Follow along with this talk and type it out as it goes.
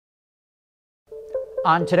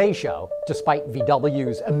On today's show, despite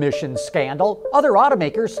VW's emissions scandal, other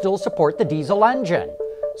automakers still support the diesel engine.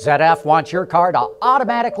 ZF wants your car to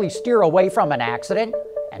automatically steer away from an accident,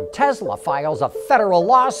 and Tesla files a federal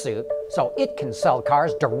lawsuit so it can sell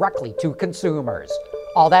cars directly to consumers.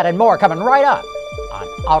 All that and more coming right up on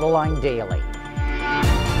Autoline Daily.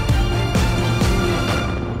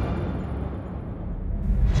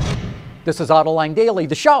 This is Autoline Daily,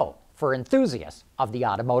 the show for enthusiasts of the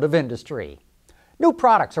automotive industry. New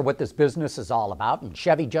products are what this business is all about, and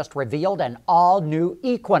Chevy just revealed an all-new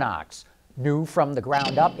Equinox. New from the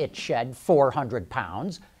ground up, it shed 400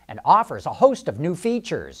 pounds and offers a host of new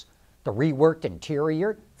features. The reworked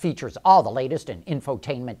interior features all the latest in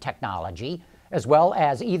infotainment technology, as well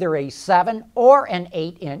as either a 7 or an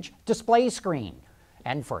 8-inch display screen.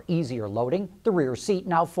 And for easier loading, the rear seat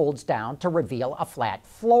now folds down to reveal a flat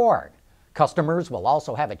floor. Customers will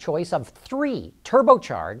also have a choice of 3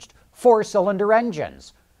 turbocharged 4-cylinder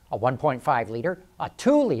engines, a 1.5-liter, a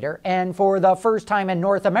 2-liter, and for the first time in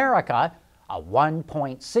North America, a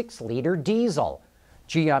 1.6-liter diesel.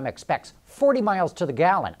 GM expects 40 miles to the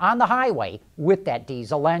gallon on the highway with that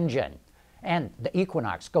diesel engine. And the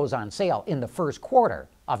Equinox goes on sale in the first quarter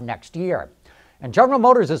of next year. And General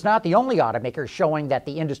Motors is not the only automaker showing that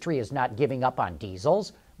the industry is not giving up on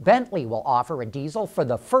diesels. Bentley will offer a diesel for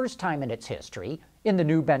the first time in its history in the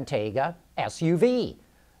new Bentayga SUV.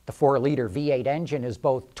 The 4-liter V8 engine is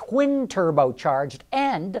both twin-turbocharged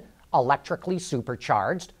and electrically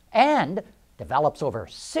supercharged and develops over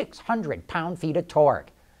 600 pound-feet of torque.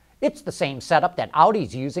 It's the same setup that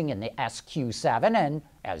Audi's using in the SQ7, and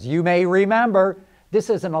as you may remember, this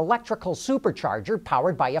is an electrical supercharger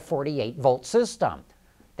powered by a 48-volt system.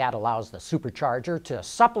 That allows the supercharger to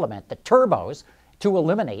supplement the turbos to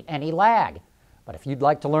eliminate any lag. But if you'd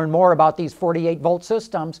like to learn more about these 48-volt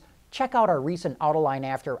systems, check out our recent Autoline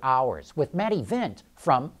After Hours with Matty Vint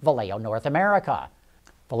from Vallejo North America.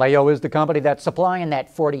 Vallejo is the company that's supplying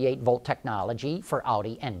that 48-volt technology for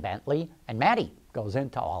Audi and Bentley, and Matty goes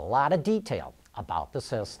into a lot of detail about the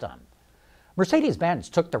system. Mercedes-Benz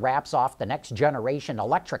took the wraps off the next-generation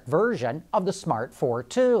electric version of the Smart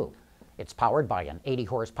Fortwo. It's powered by an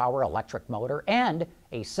 80-horsepower electric motor and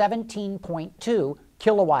a 17.2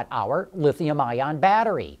 kilowatt-hour lithium-ion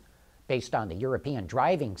battery. Based on the European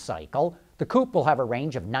driving cycle, the coupe will have a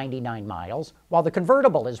range of 99 miles, while the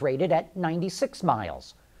convertible is rated at 96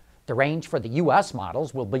 miles. The range for the U.S.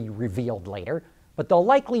 models will be revealed later, but they'll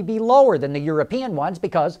likely be lower than the European ones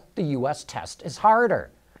because the U.S. test is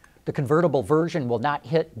harder. The convertible version will not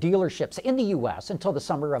hit dealerships in the U.S. until the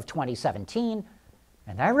summer of 2017,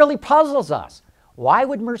 and that really puzzles us. Why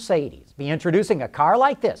would Mercedes be introducing a car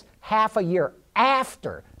like this half a year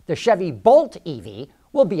after the Chevy Bolt EV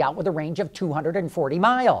will be out with a range of 240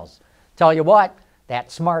 miles? Tell you what,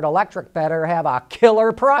 that smart electric better have a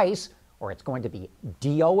killer price, or it's going to be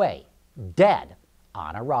DOA, dead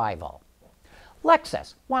on arrival.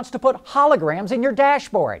 Lexus wants to put holograms in your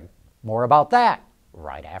dashboard. More about that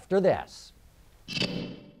right after this.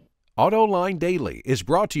 Autoline Daily is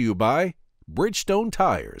brought to you by Bridgestone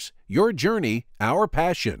Tires, your journey, our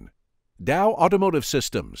passion. Dow Automotive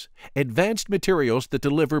Systems, advanced materials that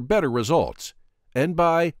deliver better results. And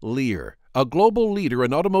by Lear, a global leader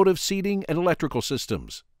in automotive seating and electrical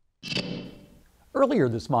systems. Earlier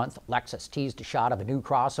this month, Lexus teased a shot of a new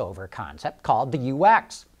crossover concept called the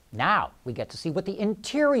UX. Now we get to see what the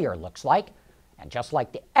interior looks like, and just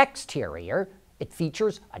like the exterior, it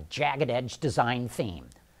features a jagged edge design theme.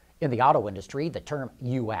 In the auto industry, the term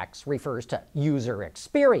UX refers to user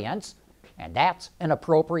experience, and that's an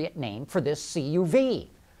appropriate name for this CUV.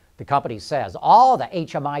 The company says all the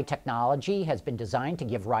HMI technology has been designed to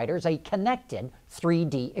give riders a connected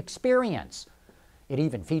 3D experience. It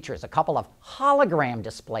even features a couple of hologram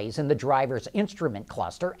displays in the driver's instrument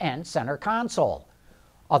cluster and center console.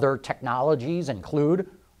 Other technologies include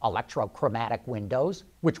electrochromatic windows,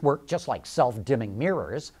 which work just like self-dimming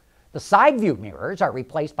mirrors. The side view mirrors are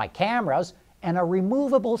replaced by cameras, and a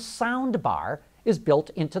removable sound bar is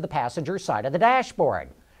built into the passenger side of the dashboard.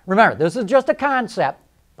 Remember, this is just a concept,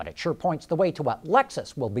 but it sure points the way to what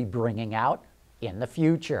Lexus will be bringing out in the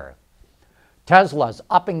future. Tesla's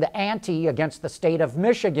upping the ante against the state of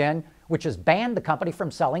Michigan, which has banned the company from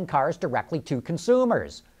selling cars directly to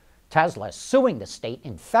consumers. Tesla is suing the state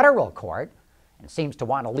in federal court and seems to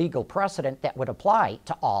want a legal precedent that would apply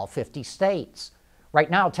to all 50 states. Right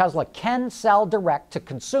now, Tesla can sell direct to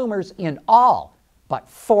consumers in all but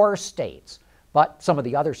 4 states, but some of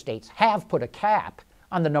the other states have put a cap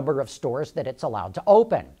on the number of stores that it's allowed to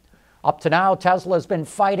open. Up to now, Tesla's been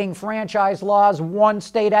fighting franchise laws one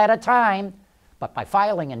state at a time, but by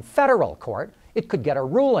filing in federal court, it could get a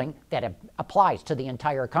ruling that applies to the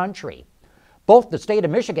entire country. Both the state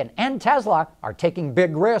of Michigan and Tesla are taking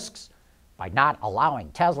big risks. By not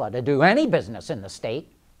allowing Tesla to do any business in the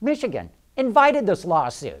state, Michigan invited this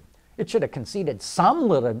lawsuit. It should have conceded some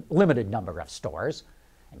limited number of stores.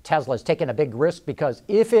 And Tesla's taken a big risk because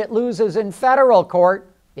if it loses in federal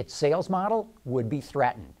court, its sales model would be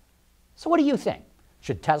threatened. So what do you think?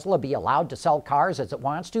 Should Tesla be allowed to sell cars as it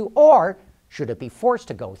wants to, or should it be forced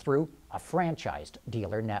to go through a franchised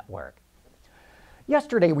dealer network?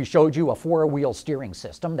 Yesterday we showed you a four-wheel steering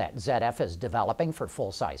system that ZF is developing for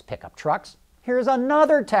full-size pickup trucks. Here's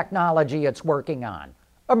another technology it's working on: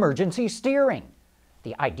 emergency steering.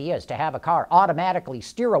 The idea is to have a car automatically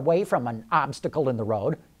steer away from an obstacle in the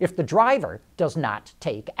road if the driver does not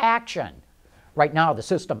take action. Right now the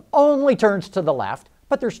system only turns to the left,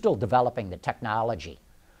 but they're still developing the technology.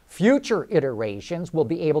 Future iterations will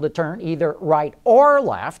be able to turn either right or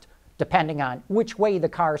left, depending on which way the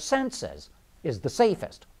car senses is the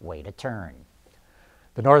safest way to turn.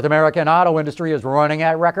 The North American auto industry is running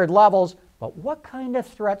at record levels, but what kind of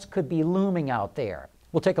threats could be looming out there?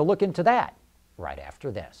 We'll take a look into that right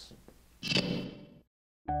after this.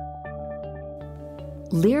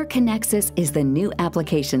 Lear Connexus is the new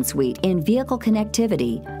application suite in vehicle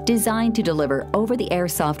connectivity designed to deliver over-the-air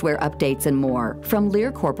software updates and more from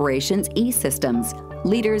Lear Corporation's E-Systems,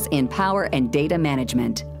 leaders in power and data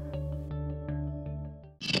management.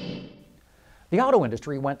 The auto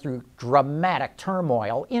industry went through dramatic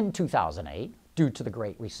turmoil in 2008 due to the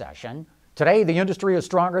Great Recession. Today, the industry is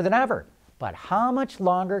stronger than ever. But how much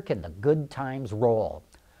longer can the good times roll?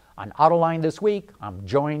 On Autoline this week, I'm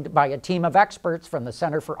joined by a team of experts from the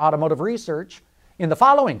Center for Automotive Research. In the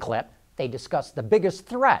following clip, they discuss the biggest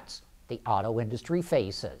threats the auto industry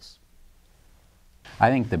faces. I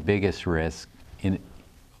think the biggest risk,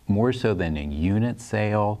 more so than a unit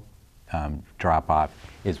sale drop-off,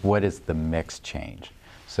 is what is the mix change.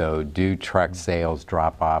 So do truck sales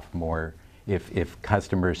drop off more if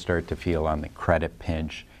customers start to feel on the credit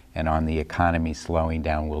pinch and on the economy slowing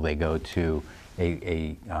down? Will they go to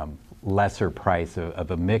a lesser price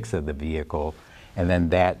of a mix of the vehicle, and then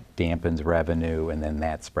that dampens revenue, and then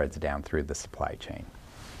that spreads down through the supply chain?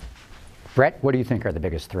 Brett, what do you think are the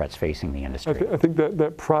biggest threats facing the industry? I think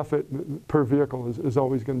that profit per vehicle is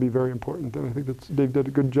always going to be very important, and I think Dave did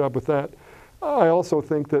a good job with that. I also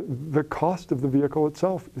think that the cost of the vehicle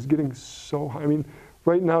itself is getting so high. I mean,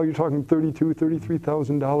 right now you're talking $32,000,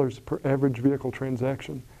 $33,000 per average vehicle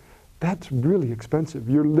transaction. That's really expensive.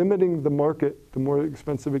 You're limiting the market the more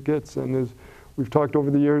expensive it gets, and as we've talked over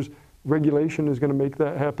the years, regulation is going to make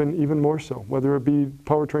that happen even more so, whether it be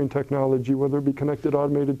powertrain technology, whether it be connected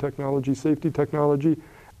automated technology, safety technology,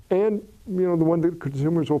 and the one that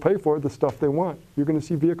consumers will pay for, the stuff they want. You're going to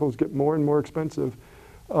see vehicles get more and more expensive.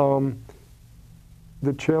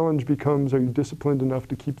 The challenge becomes, are you disciplined enough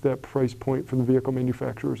to keep that price point for the vehicle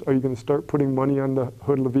manufacturers? Are you going to start putting money on the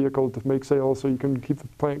hood of the vehicle to make sales so you can keep the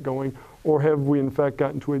plant going? Or have we in fact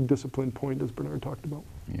gotten to a disciplined point, as Bernard talked about?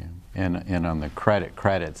 Yeah, and on the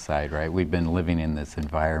credit side, right, we've been living in this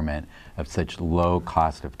environment of such low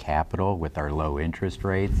cost of capital with our low interest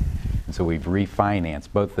rates. And so we've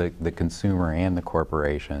refinanced both the consumer and the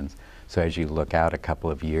corporations. So as you look out a couple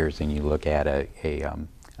of years and you look at a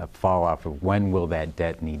fall off of when will that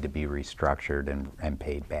debt need to be restructured and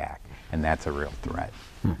paid back, and that's a real threat.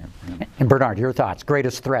 And Bernard, your thoughts,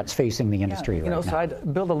 greatest threats facing the industry right now? So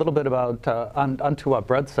I'd build a little bit about onto what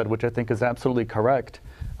Brett said, which I think is absolutely correct,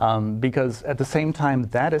 because at the same time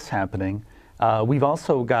that is happening, we've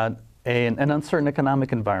also got an uncertain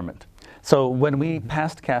economic environment. So when we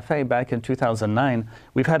passed CAFE back in 2009,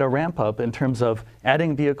 we've had a ramp up in terms of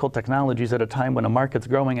adding vehicle technologies at a time when a market's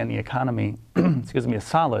growing and the economy excuse me, is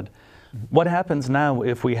solid. What happens now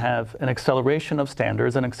if we have an acceleration of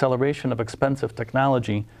standards, an acceleration of expensive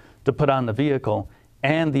technology to put on the vehicle,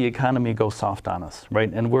 and the economy goes soft on us,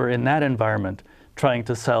 right? And we're in that environment trying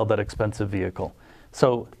to sell that expensive vehicle.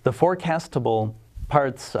 So the forecastable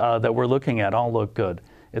parts that we're looking at all look good.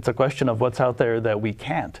 It's a question of what's out there that we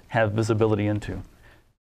can't have visibility into.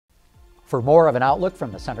 For more of an outlook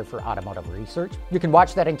from the Center for Automotive Research, you can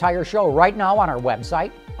watch that entire show right now on our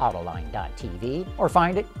website, autoline.tv, or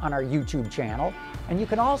find it on our YouTube channel. And you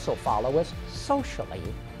can also follow us socially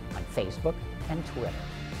on Facebook and Twitter.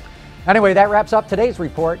 Anyway, that wraps up today's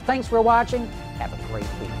report. Thanks for watching. Have a great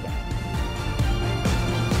weekend.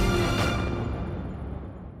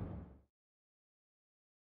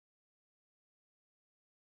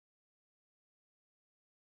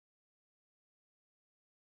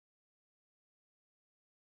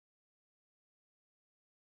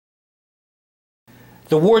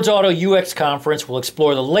 The Ward's Auto UX Conference will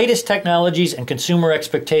explore the latest technologies and consumer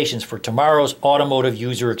expectations for tomorrow's automotive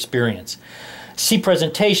user experience. See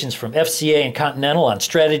presentations from FCA and Continental on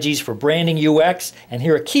strategies for branding UX, and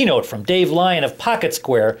hear a keynote from Dave Lyon of Pocket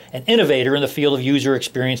Square, an innovator in the field of user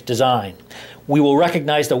experience design. We will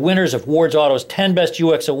recognize the winners of Ward's Auto's 10 Best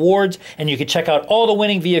UX Awards, and you can check out all the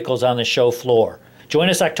winning vehicles on the show floor. Join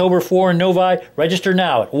us October 4 in Novi. Register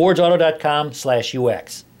now at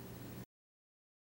wardsauto.com/UX.